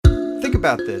Think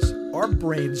about this. Our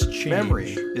brains change.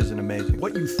 Memory isn't amazing.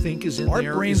 What you think is in Our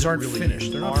there brains isn't aren't really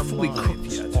finished. They're not our fully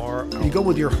minds cooked yet. are. You go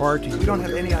with your heart. We don't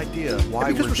have any idea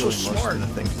why because we're we're so doing most smart. of the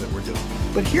things that we're doing.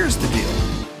 But here's the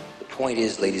deal. The point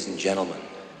is, ladies and gentlemen,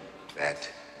 that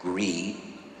greed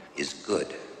is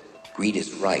good. Greed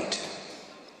is right.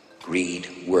 Greed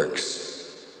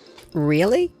works.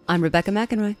 Really? I'm Rebecca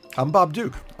McEnroy. I'm Bob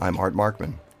Duke. I'm Art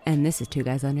Markman. And this is Two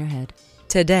Guys on Your Head.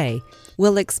 Today,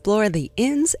 we'll explore the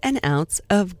ins and outs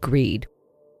of greed.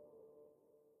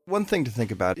 One thing to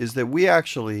think about is that we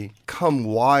actually come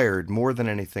wired more than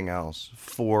anything else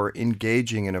for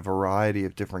engaging in a variety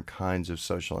of different kinds of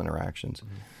social interactions,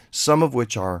 some of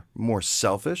which are more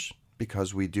selfish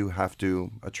because we do have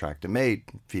to attract a mate,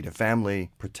 feed a family,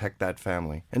 protect that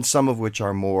family, and some of which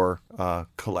are more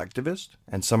collectivist,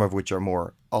 and some of which are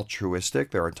more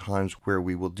altruistic. There are times where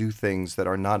we will do things that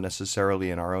are not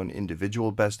necessarily in our own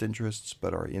individual best interests,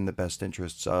 but are in the best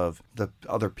interests of the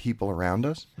other people around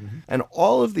us. And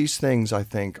all of these things, I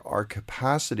think, are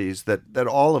capacities that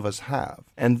all of us have.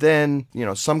 And then,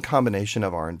 some combination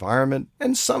of our environment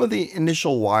and some of the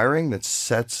initial wiring that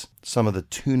sets some of the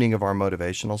tuning of our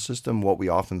motivational system, what we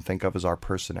often think of as our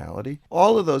personality,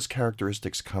 all of those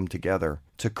characteristics come together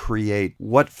to create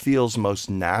what feels most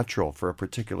natural for a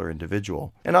particular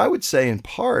individual. And I would say, in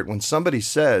part, when somebody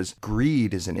says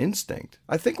greed is an instinct,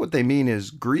 I think what they mean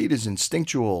is greed is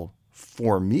instinctual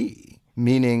for me,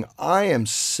 meaning I am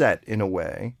set in a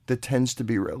way that tends to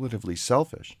be relatively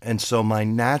selfish. And so my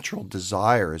natural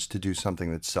desire is to do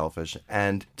something that's selfish.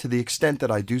 And to the extent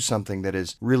that I do something that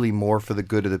is really more for the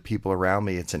good of the people around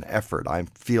me, it's an effort. I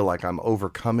feel like I'm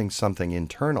overcoming something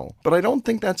internal. But I don't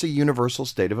think that's a universal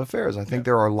state of affairs. I think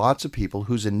there are lots of people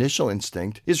whose initial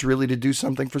instinct is really to do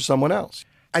something for someone else.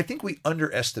 I think we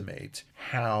underestimate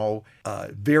how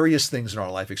various things in our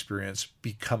life experience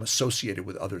become associated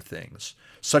with other things,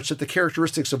 such that the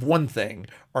characteristics of one thing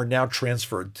are now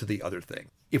transferred to the other thing.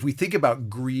 If we think about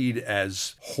greed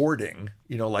as hoarding,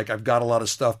 like I've got a lot of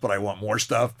stuff, but I want more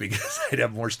stuff because I'd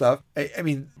have more stuff. I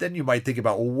mean, then you might think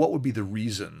about, well, what would be the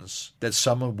reasons that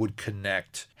someone would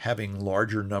connect having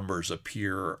larger numbers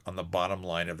appear on the bottom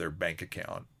line of their bank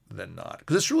account than not?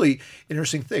 Because it's really an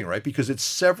interesting thing, right? Because it's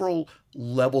several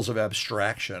levels of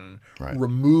abstraction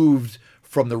removed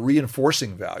from the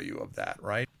reinforcing value of that,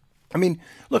 right? I mean,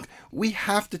 look, we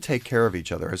have to take care of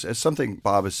each other. As something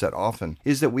Bob has said often,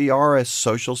 is that we are a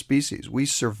social species. We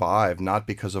survive not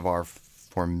because of our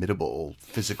formidable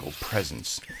physical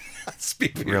presence.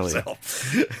 Speak for really.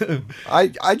 Yourself.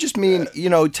 I just mean,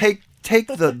 take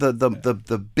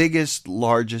the biggest,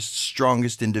 largest,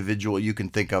 strongest individual you can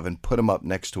think of and put him up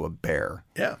next to a bear.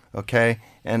 Yeah. Okay?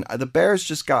 And the bear's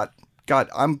just got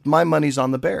my money's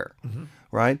on the bear,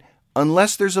 right?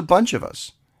 Unless there's a bunch of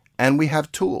us and we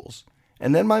have tools.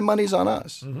 And then my money's on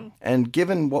us. And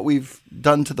given what we've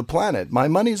done to the planet, my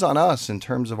money's on us in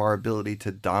terms of our ability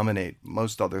to dominate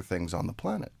most other things on the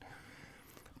planet.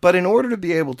 But in order to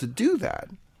be able to do that,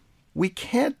 we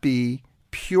can't be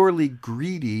purely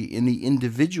greedy in the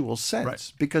individual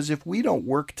sense, because if we don't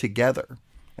work together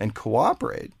and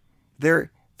cooperate,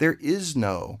 there is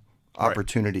no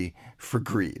opportunity for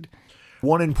greed.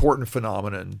 One important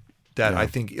phenomenon that I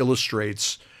think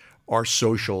illustrates our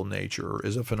social nature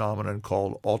is a phenomenon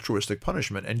called altruistic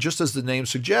punishment. And just as the name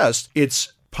suggests,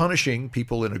 it's punishing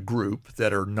people in a group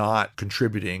that are not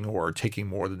contributing or taking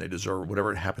more than they deserve,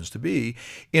 whatever it happens to be,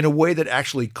 in a way that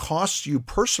actually costs you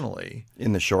personally.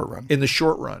 In the short run. In the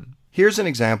short run. Here's an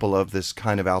example of this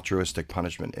kind of altruistic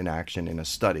punishment in action in a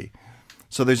study.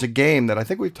 So there's a game that I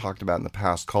think we've talked about in the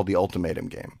past called the ultimatum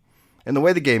game. And the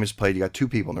way the game is played, you got two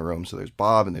people in the room. So there's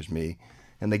Bob and there's me.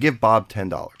 And they give Bob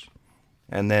 $10.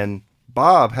 And then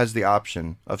Bob has the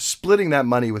option of splitting that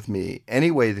money with me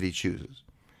any way that he chooses.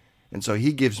 And so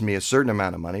he gives me a certain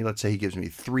amount of money. Let's say he gives me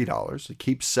 $3. He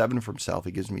keeps $7 for himself.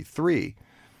 He gives me $3.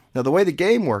 Now, the way the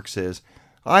game works is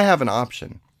I have an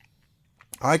option.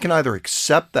 I can either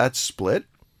accept that split,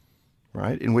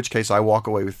 right? In which case I walk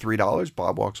away with $3.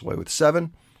 Bob walks away with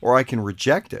 $7. Or I can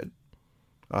reject it,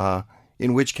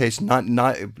 in which case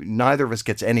neither of us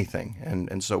gets anything.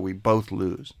 And so we both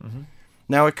lose.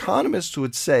 Now, economists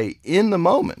would say in the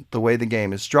moment, the way the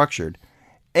game is structured,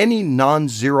 any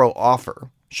non-zero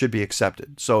offer should be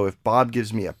accepted. So if Bob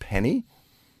gives me a penny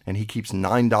and he keeps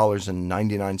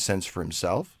 $9.99 for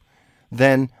himself,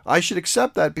 then I should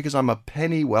accept that because I'm a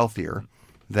penny wealthier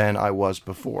than I was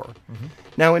before.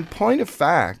 Now, in point of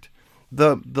fact,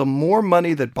 the more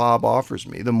money that Bob offers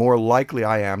me, the more likely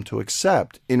I am to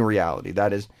accept in reality.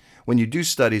 That is, when you do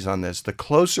studies on this, the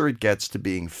closer it gets to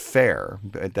being fair,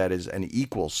 that is an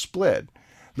equal split,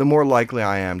 the more likely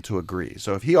I am to agree.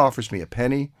 So if he offers me a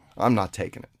penny, I'm not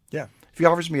taking it. Yeah. If he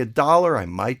offers me $1, I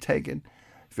might take it.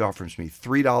 If he offers me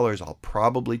 $3, I'll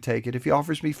probably take it. If he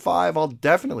offers me $5, I'll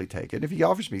definitely take it. If he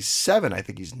offers me $7, I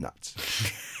think he's nuts.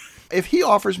 If he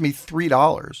offers me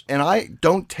 $3 and I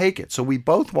don't take it, so we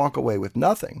both walk away with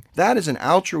nothing, that is an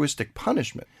altruistic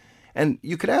punishment. And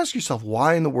you could ask yourself,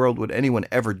 why in the world would anyone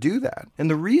ever do that? And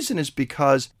the reason is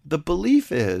because the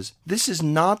belief is this is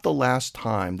not the last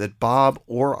time that Bob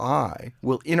or I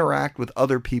will interact with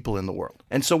other people in the world.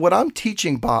 And so what I'm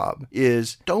teaching Bob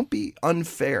is don't be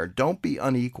unfair. Don't be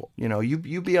unequal. You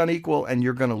be unequal and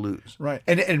you're going to lose. Right.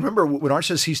 And remember, when Art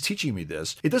says he's teaching me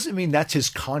this, it doesn't mean that's his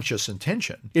conscious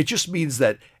intention. It just means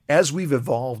that as we've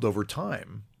evolved over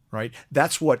time, right,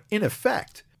 that's what, in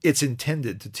effect, it's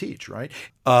intended to teach, right?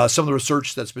 Some of the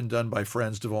research that's been done by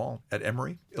Franz de Waal at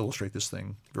Emory illustrate this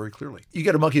thing very clearly. You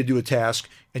get a monkey to do a task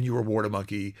and you reward a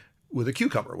monkey with a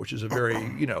cucumber, which is a very,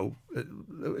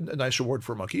 a nice reward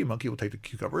for a monkey. A monkey will take the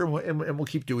cucumber and we'll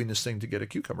keep doing this thing to get a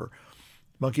cucumber.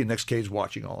 Monkey in the next cage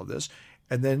watching all of this.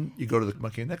 And then you go to the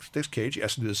monkey in the next cage, you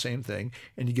ask him to do the same thing,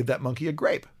 and you give that monkey a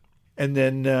grape. And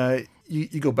then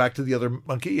you go back to the other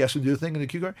monkey, you ask him to do the thing in the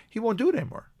cucumber, he won't do it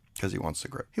anymore. Because he wants the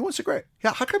grape. He wants a grape.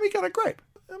 Yeah, how come he got a grape?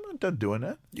 I'm not done doing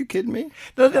that. You kidding me?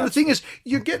 No, the thing is,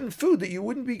 you're getting food that you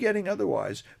wouldn't be getting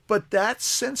otherwise. But that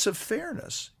sense of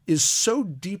fairness is so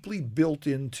deeply built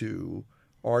into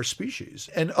our species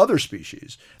and other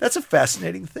species. That's a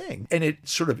fascinating thing. And it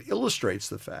sort of illustrates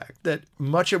the fact that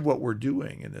much of what we're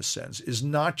doing in this sense is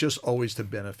not just always to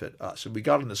benefit us. And we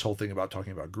got on this whole thing about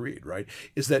talking about greed, right?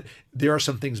 Is that there are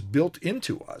some things built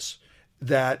into us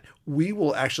that we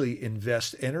will actually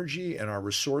invest energy and our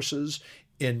resources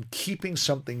in keeping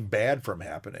something bad from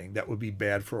happening that would be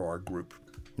bad for our group.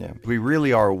 Yeah, we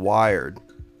really are wired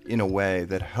in a way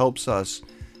that helps us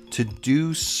to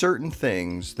do certain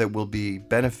things that will be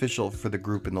beneficial for the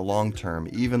group in the long term,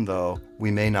 even though we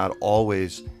may not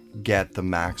always get the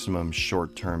maximum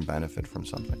short-term benefit from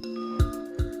something.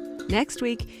 Next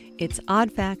week, it's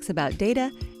Odd Facts About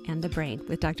Data and the Brain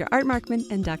with Dr. Art Markman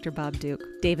and Dr. Bob Duke.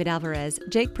 David Alvarez,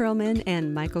 Jake Perlman,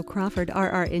 and Michael Crawford are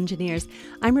our engineers.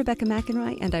 I'm Rebecca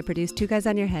McEnroy, and I produce Two Guys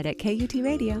on Your Head at KUT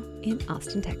Radio in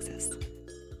Austin, Texas.